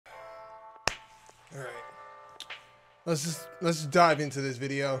All right, let's dive into this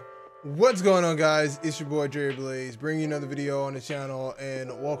video. What's going on, guys? It's your boy Blayze, bringing you another video on the channel, and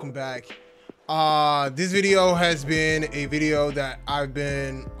welcome back. This video has been a video that I've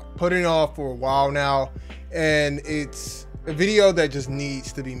been putting off for a while now, and it's a video that just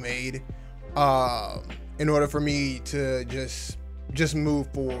needs to be made in order for me to just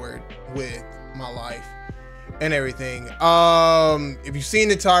move forward with my life and everything. If you've seen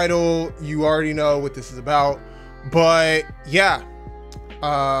the title, you already know what this is about, but yeah,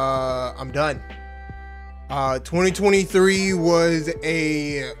 I'm done. 2023 was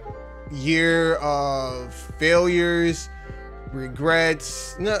a year of failures,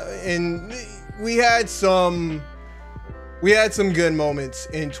 regrets, and we had some good moments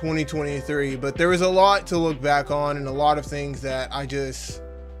in 2023, but there was a lot to look back on and a lot of things that I just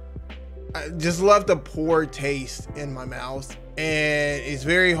left a poor taste in my mouth, and it's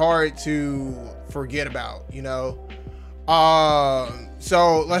very hard to forget about, you know.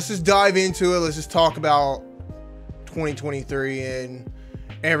 So let's just dive into it. Let's just talk about 2023 and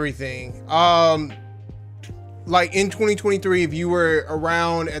everything. Like in 2023, if you were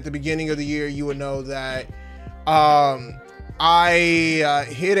around at the beginning of the year, you would know that I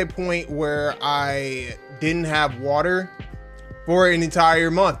hit a point where I didn't have water for an entire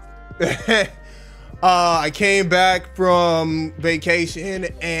month. I came back from vacation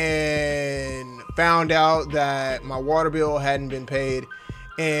and found out that my water bill hadn't been paid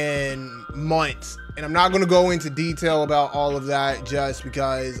in months. And I'm not going to go into detail about all of that just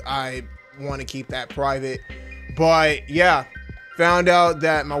because I want to keep that private. But yeah, found out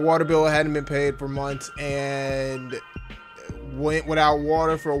that my water bill hadn't been paid for months and went without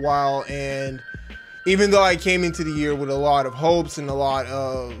water for a while. And even though I came into the year with a lot of hopes and a lot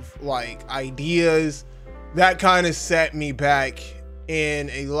of like ideas, that kind of set me back in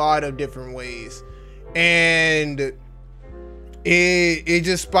a lot of different ways, and it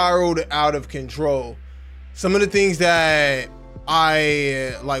just spiraled out of control. Some of the things that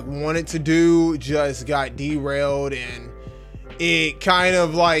I like wanted to do just got derailed, and it kind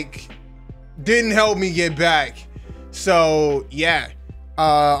of like didn't help me get back. So yeah,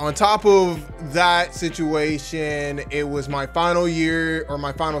 on top of that situation, it was my final year or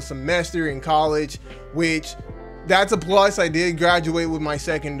my final semester in college, which that's a plus. I did graduate with my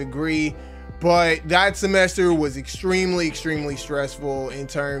second degree, but that semester was extremely stressful in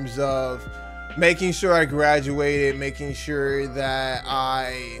terms of making sure I graduated, making sure that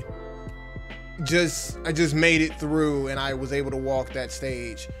I just made it through and I was able to walk that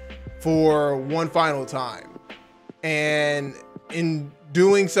stage for one final time. And in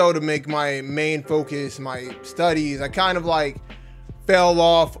doing so, to make my main focus my studies, I kind of like fell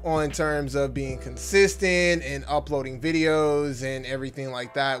off on terms of being consistent and uploading videos and everything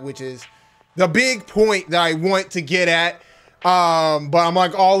like that, which is the big point that I want to get at. But I'm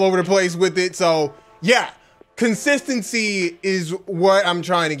like all over the place with it. So yeah, consistency is what I'm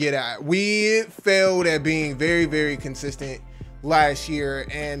trying to get at. We failed at being very consistent last year,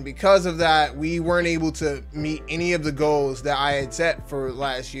 and because of that, we weren't able to meet any of the goals that I had set for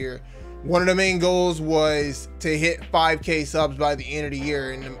last year. One of the main goals was to hit 5K subs by the end of the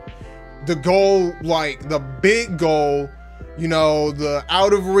year, and the goal, like the big goal, you know, the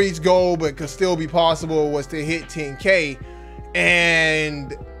out of reach goal but could still be possible, was to hit 10K,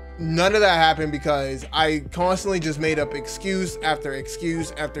 and none of that happened because I constantly just made up excuse after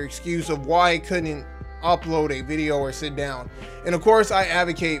excuse after excuse of why I couldn't upload a video or sit down. And of course, I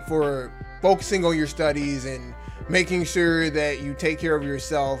advocate for focusing on your studies and making sure that you take care of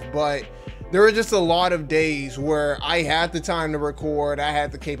yourself, but there were just a lot of days where I had the time to record, I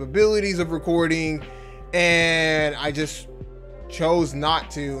had the capabilities of recording, and I just chose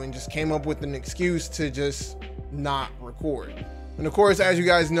not to and just came up with an excuse to just not record. And of course, as you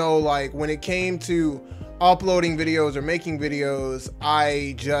guys know, like when it came to uploading videos or making videos,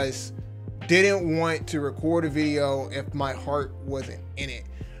 I just didn't want to record a video if my heart wasn't in it.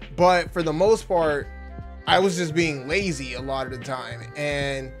 But for the most part, I was just being lazy a lot of the time,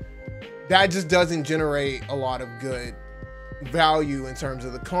 and that just doesn't generate a lot of good value in terms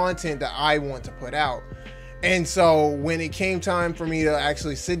of the content that I want to put out. And so when it came time for me to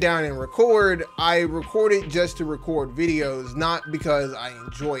actually sit down and record, I recorded just to record videos, not because I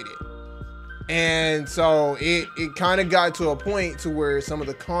enjoyed it. And so it kind of got to a point to where some of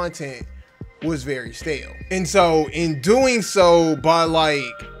the content was very stale. And so in doing so, by like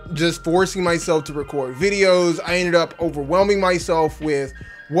just forcing myself to record videos, I ended up overwhelming myself with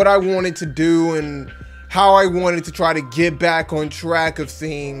what I wanted to do and how I wanted to try to get back on track of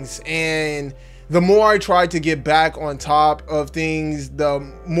things. And the more I tried to get back on top of things, the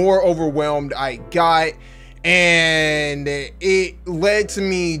more overwhelmed I got. And it led to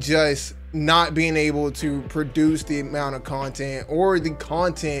me just not being able to produce the amount of content or the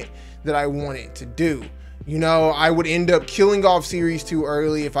content that I wanted to do. You know, I would end up killing off series too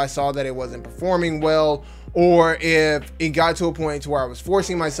early if I saw that it wasn't performing well, or if it got to a point to where I was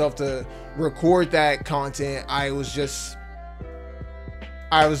forcing myself to record that content. I was just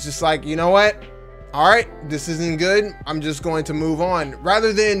like, you know what? All right, this isn't good. I'm just going to move on,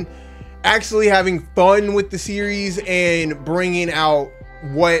 rather than actually having fun with the series and bringing out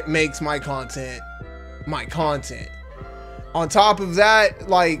what makes my content my content. On top of that,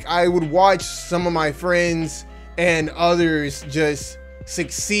 like, I would watch some of my friends and others just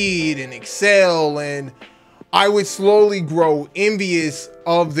succeed and excel, and I would slowly grow envious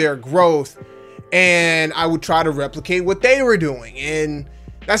of their growth, and I would try to replicate what they were doing, and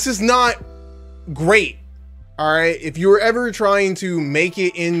that's just not great. All right, if you're ever trying to make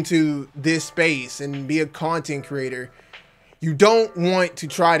it into this space and be a content creator, you don't want to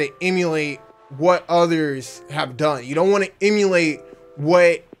try to emulate what others have done. You don't want to emulate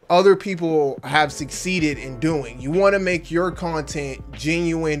what other people have succeeded in doing. You want to make your content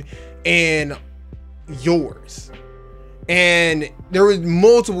genuine and yours. And there was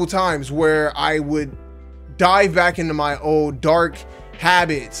multiple times where I would dive back into my old dark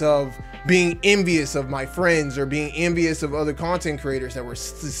habits of being envious of my friends or being envious of other content creators that were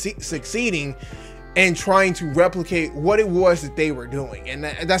succeeding, and trying to replicate what it was that they were doing. And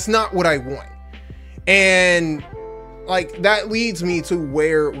that's not what I want. And like, that leads me to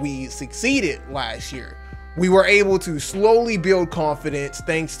where we succeeded last year. We were able to slowly build confidence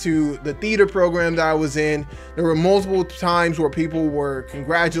thanks to the theater program that I was in. There were multiple times where people were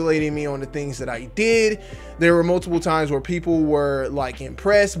congratulating me on the things that I did. There were multiple times where people were like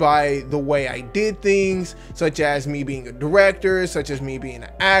impressed by the way I did things, such as me being a director, such as me being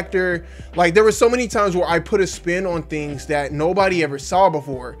an actor. Like, there were so many times where I put a spin on things that nobody ever saw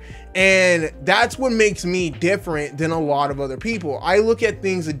before. And that's what makes me different than a lot of other people. I look at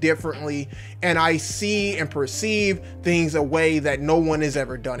things differently, and I see and perceive things a way that no one has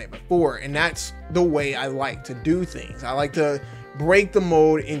ever done it before. And that's the way I like to do things. I like to break the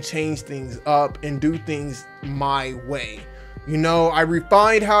mold and change things up and do things my way. You know, I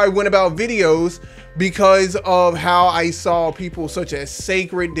refined how I went about videos because of how I saw people such as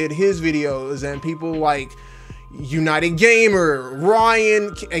Sacred did his videos, and people like United Gamer,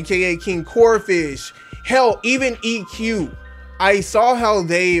 Ryan, aka King Corefish, hell, even EQ. I saw how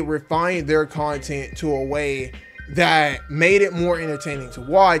they refined their content to a way that made it more entertaining to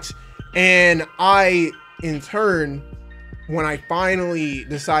watch. And I, in turn, when I finally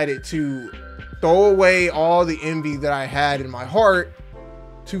decided to throw away all the envy that I had in my heart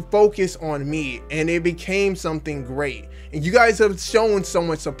to focus on me, and it became something great. And you guys have shown so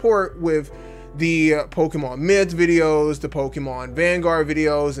much support with the Pokemon Myths videos, the Pokemon Vanguard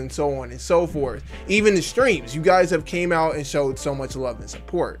videos, and so on and so forth. Even the streams, you guys have came out and showed so much love and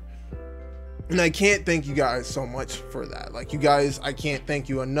support. And I can't thank you guys so much for that. Like, you guys, I can't thank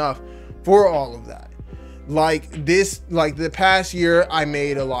you enough for all of that. Like the past year, I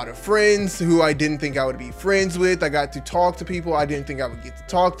made a lot of friends who I didn't think I would be friends with. I got to talk to people I didn't think I would get to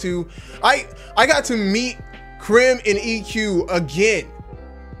talk to. I got to meet Krim and EQ again.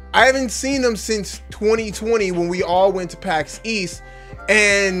 I haven't seen them since 2020 when we all went to PAX East,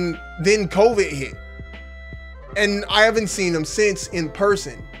 and then COVID hit. And I haven't seen them since in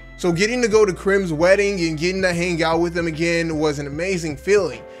person. So getting to go to Krim's wedding and getting to hang out with them again was an amazing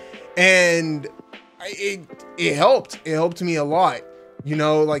feeling. And it helped. It helped me a lot. You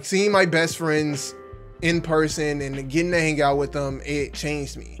know, like seeing my best friends in person and getting to hang out with them, it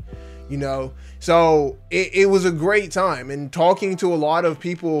changed me. You know, so it was a great time, and talking to a lot of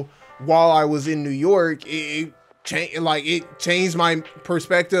people while I was in New York, it changed my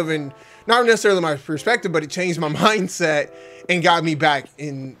perspective, and not necessarily my perspective, but it changed my mindset and got me back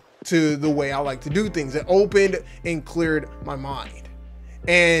into the way I like to do things. It opened and cleared my mind,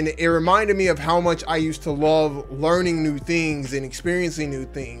 and it reminded me of how much I used to love learning new things and experiencing new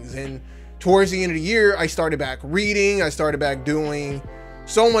things. And towards the end of the year, I started back reading. I started back doing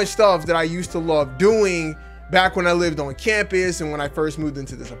so much stuff that I used to love doing back when I lived on campus and when I first moved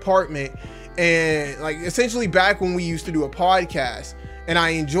into this apartment, and like essentially back when we used to do a podcast, and I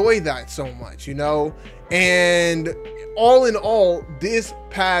enjoyed that so much, you know. And all in all, this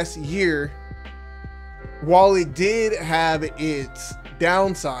past year, while it did have its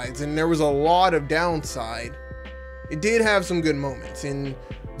downsides, and there was a lot of downside, it did have some good moments, and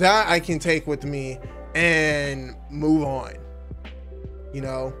that I can take with me and move on. You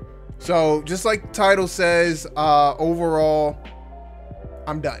know, So just like the title says, overall,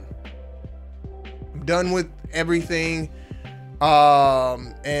 I'm done. I'm done with everything.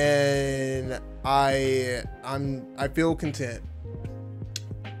 And I feel content.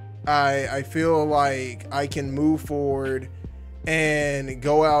 I feel like I can move forward and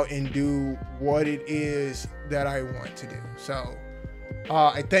go out and do what it is that I want to do. So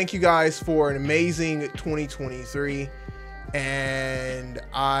I thank you guys for an amazing 2023, and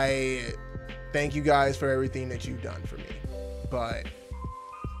I thank you guys for everything that you've done for me. But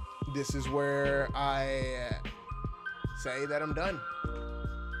this is where I say that I'm done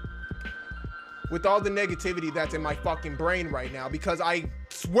with all the negativity that's in my fucking brain right now, because I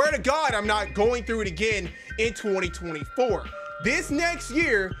swear to God, I'm not going through it again in 2024. This next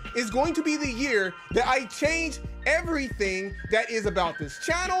year is going to be the year that I change everything that is about this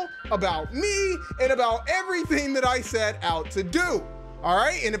channel, about me, and about everything that I set out to do. All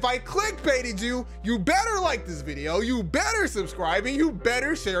right, and if I clickbaited you, you better like this video, you better subscribe, and you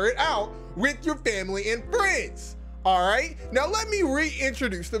better share it out with your family and friends. All right, now let me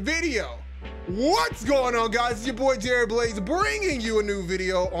reintroduce the video. What's going on, guys? It's your boy Jared Blayze, bringing you a new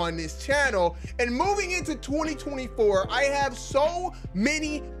video on this channel. And moving into 2024, I have so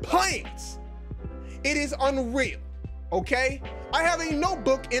many plans. It is unreal, okay? I have a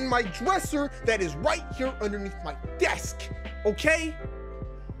notebook in my dresser that is right here underneath my desk, okay?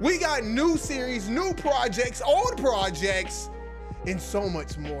 We got new series, new projects, old projects, and so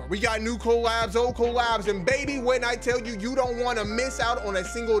much more. We got new collabs, old collabs, and baby, when I tell you, you don't want to miss out on a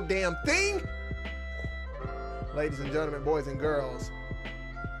single damn thing, ladies and gentlemen, boys and girls,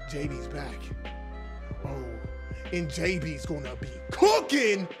 JB's back. Oh, and JB's gonna be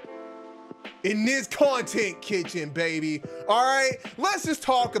cooking in this content kitchen, baby. All right, let's just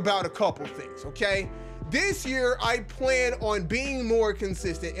talk about a couple things, okay? This year, I plan on being more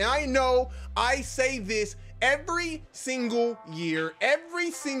consistent, and I know I say this every single year, every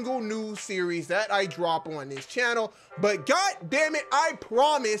single new series that I drop on this channel, but god damn it, I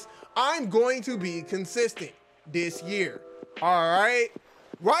promise I'm going to be consistent this year. All right,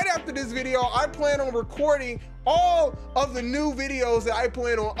 right after this video, I plan on recording all of the new videos that I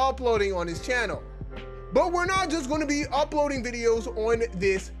plan on uploading on this channel. But we're not just going to be uploading videos on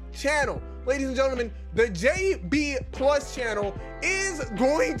this channel. Ladies and gentlemen, the JB Plus channel is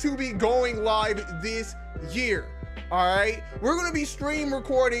going to be going live this year. All right, we're going to be stream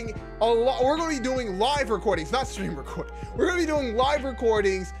recording a lot. We're going to be doing live recordings, not stream recording. We're going to be doing live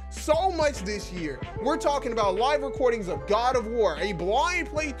recordings so much this year. We're talking about live recordings of God of War, a blind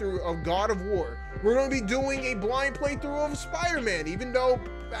playthrough of God of War. We're going to be doing a blind playthrough of Spider-Man, even though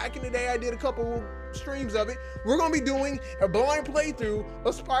back in the day I did a couple streams of it. We're going to be doing a blind playthrough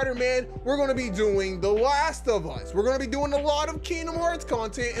of Spider-Man. We're going to be doing The Last of Us. We're going to be doing a lot of Kingdom Hearts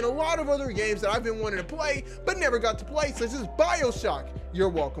content and a lot of other games that I've been wanting to play but never got to play, such as BioShock. You're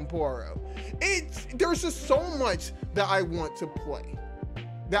welcome, Poro. There's just so much that I want to play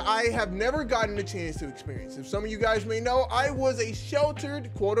that I have never gotten a chance to experience. If some of you guys may know, I was a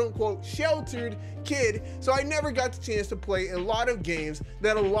sheltered, quote unquote, sheltered kid, so I never got the chance to play a lot of games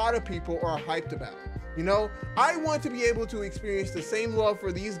that a lot of people are hyped about. You know, I want to be able to experience the same love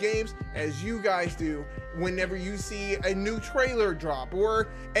for these games as you guys do whenever you see a new trailer drop or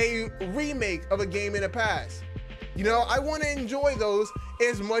a remake of a game in the past. You know, I want to enjoy those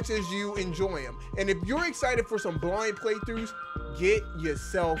as much as you enjoy them. And if you're excited for some blind playthroughs, get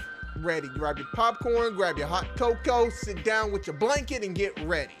yourself ready. Grab your popcorn, grab your hot cocoa, sit down with your blanket and get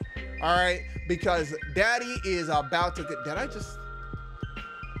ready. All right, because daddy is about to get,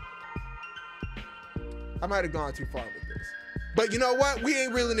 I might have gone too far with this. But you know what? We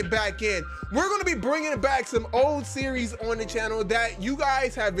ain't reeling it back in. We're going to be bringing back some old series on the channel that you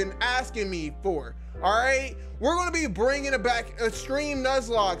guys have been asking me for. All right, we're going to be bringing it back, Extreme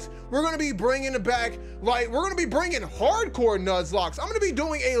Nuzlocke. We're going to be bringing it back, we're going to be bringing hardcore Nuzlocke. I'm going to be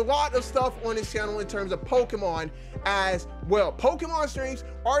doing a lot of stuff on this channel in terms of Pokemon as well. Pokemon streams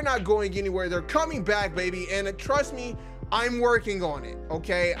are not going anywhere. They're coming back, baby. And trust me, I'm working on it,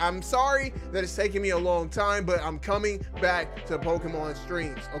 okay? I'm sorry that it's taking me a long time, but I'm coming back to Pokemon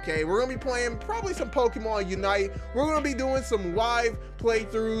streams, okay? We're gonna be playing probably some Pokemon Unite. We're gonna be doing some live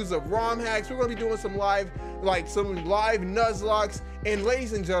playthroughs of ROM hacks. We're gonna be doing some live Nuzlocke. And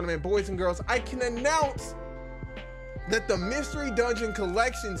ladies and gentlemen, boys and girls, I can announce that the Mystery Dungeon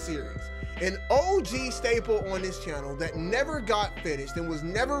Collection series, an OG staple on this channel that never got finished and was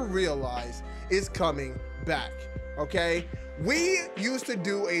never realized, is coming back. Okay, we used to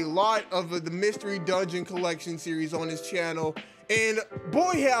do a lot of the Mystery Dungeon Collection series on this channel, And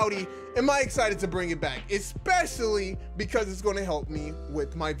boy howdy, am I excited to bring it back, especially because it's going to help me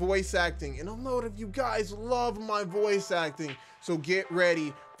with my voice acting. And a lot of you guys love my voice acting, so get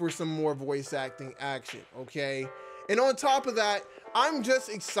ready for some more voice acting action, okay? And on top of that, I'm just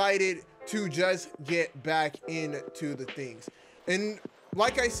excited to just get back into the things. And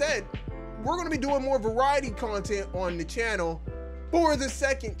like I said, we're going to be doing more variety content on the channel for the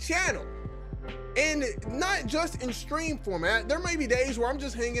second channel. And not just in stream format. There may be days where I'm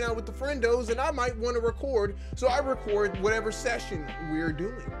just hanging out with the friendos and I might want to record, so I record whatever session we're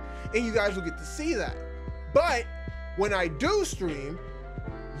doing. And you guys will get to see that. But when I do stream,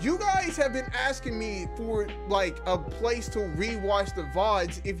 you guys have been asking me for like a place to rewatch the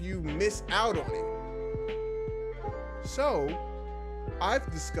VODs if you miss out on it. So I've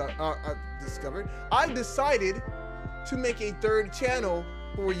decided to make a third channel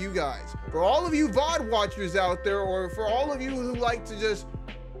for you guys. For all of you VOD watchers out there, or for all of you who like to just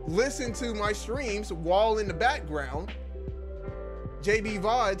listen to my streams while in the background, JB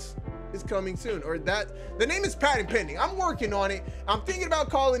VODs is coming soon. Or that, the name is patent pending. I'm working on it. I'm thinking about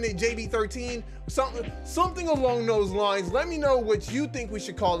calling it JB13, something along those lines. Let me know what you think we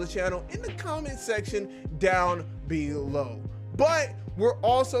should call the channel in the comment section down below. But we're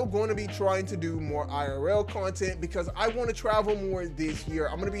also going to be trying to do more IRL content because I want to travel more this year.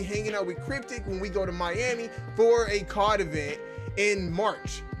 I'm going to be hanging out with Cryptic when we go to Miami for a COD event in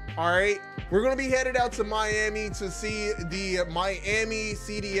March. All right. We're going to be headed out to Miami to see the Miami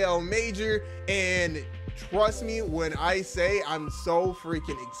CDL Major. And trust me when I say I'm so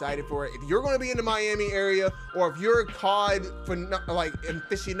freaking excited for it. If you're going to be in the Miami area, or if you're a COD like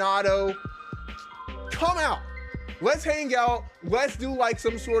aficionado, come out. Let's hang out. Let's do like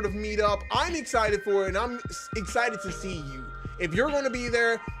some sort of meetup. I'm excited for it, and I'm excited to see you. If you're going to be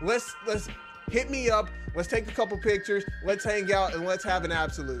there, let's hit me up. Let's take a couple pictures. Let's hang out and let's have an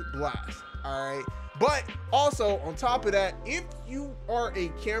absolute blast. All right. But also on top of that, if you are a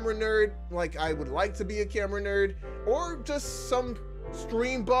camera nerd, like I would like to be a camera nerd, or just some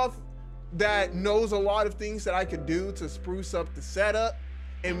stream buff that knows a lot of things that I could do to spruce up the setup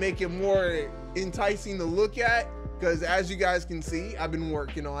and make it more enticing to look at, because as you guys can see, I've been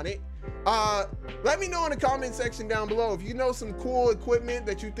working on it. Let me know in the comment section down below if you know some cool equipment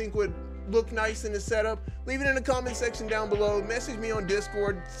that you think would look nice in the setup. Leave it in the comment section down below. Message me on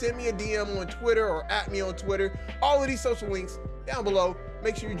Discord, send me a DM on Twitter, or at me on Twitter. All of these social links down below.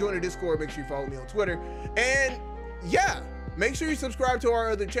 Make sure you join the Discord, make sure you follow me on Twitter. And yeah, make sure you subscribe to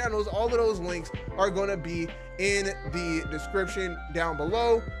our other channels. All of those links are gonna be in the description down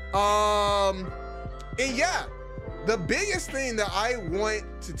below. And yeah, the biggest thing that I want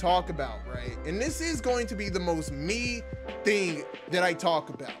to talk about, right? And this is going to be the most me thing that I talk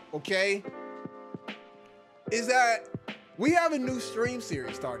about, okay? Is that we have a new stream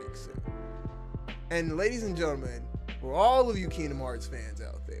series starting soon. And ladies and gentlemen, for all of you Kingdom Hearts fans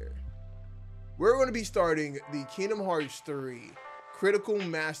out there, we're going to be starting the Kingdom Hearts 3 Critical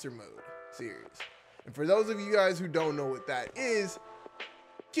Master Mode series. And for those of you guys who don't know what that is,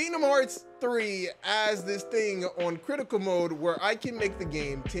 Kingdom Hearts 3 has this thing on critical mode where I can make the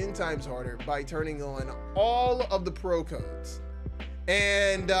game 10 times harder by turning on all of the pro codes.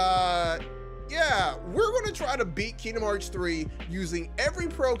 And yeah, we're going to try to beat Kingdom Hearts 3 using every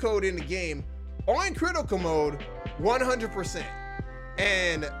pro code in the game on critical mode 100%.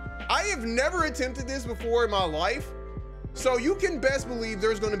 And I have never attempted this before in my life. So you can best believe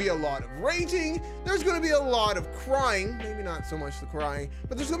there's going to be a lot of raging, there's going to be a lot of crying, maybe not so much the crying,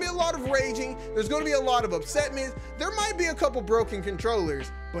 but there's going to be a lot of raging, there's going to be a lot of upsetment, there might be a couple broken controllers,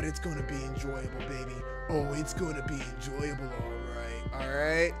 but it's going to be enjoyable, baby. Oh, it's going to be enjoyable, all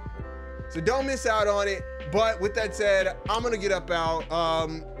right? So don't miss out on it. But with that said, I'm going to get up out,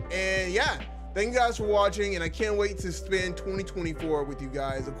 and yeah. Thank you guys for watching, and I can't wait to spend 2024 with you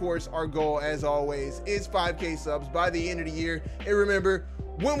guys. Of course, our goal, as always, is 5K subs by the end of the year. And remember,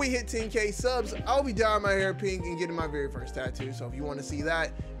 when we hit 10K subs, I'll be dyeing my hair pink and getting my very first tattoo. So if you want to see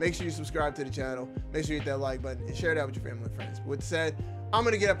that, make sure you subscribe to the channel. Make sure you hit that like button and share it out with your family and friends. But with that said, I'm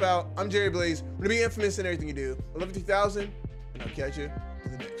going to get up out. I'm Jerry Blayze. I'm going to be infamous in everything you do. I love you 2000, and I'll catch you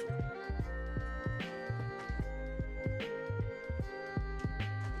in the next one.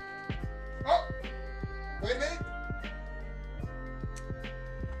 Oh, wait a minute.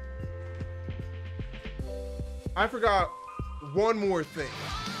 I forgot one more thing.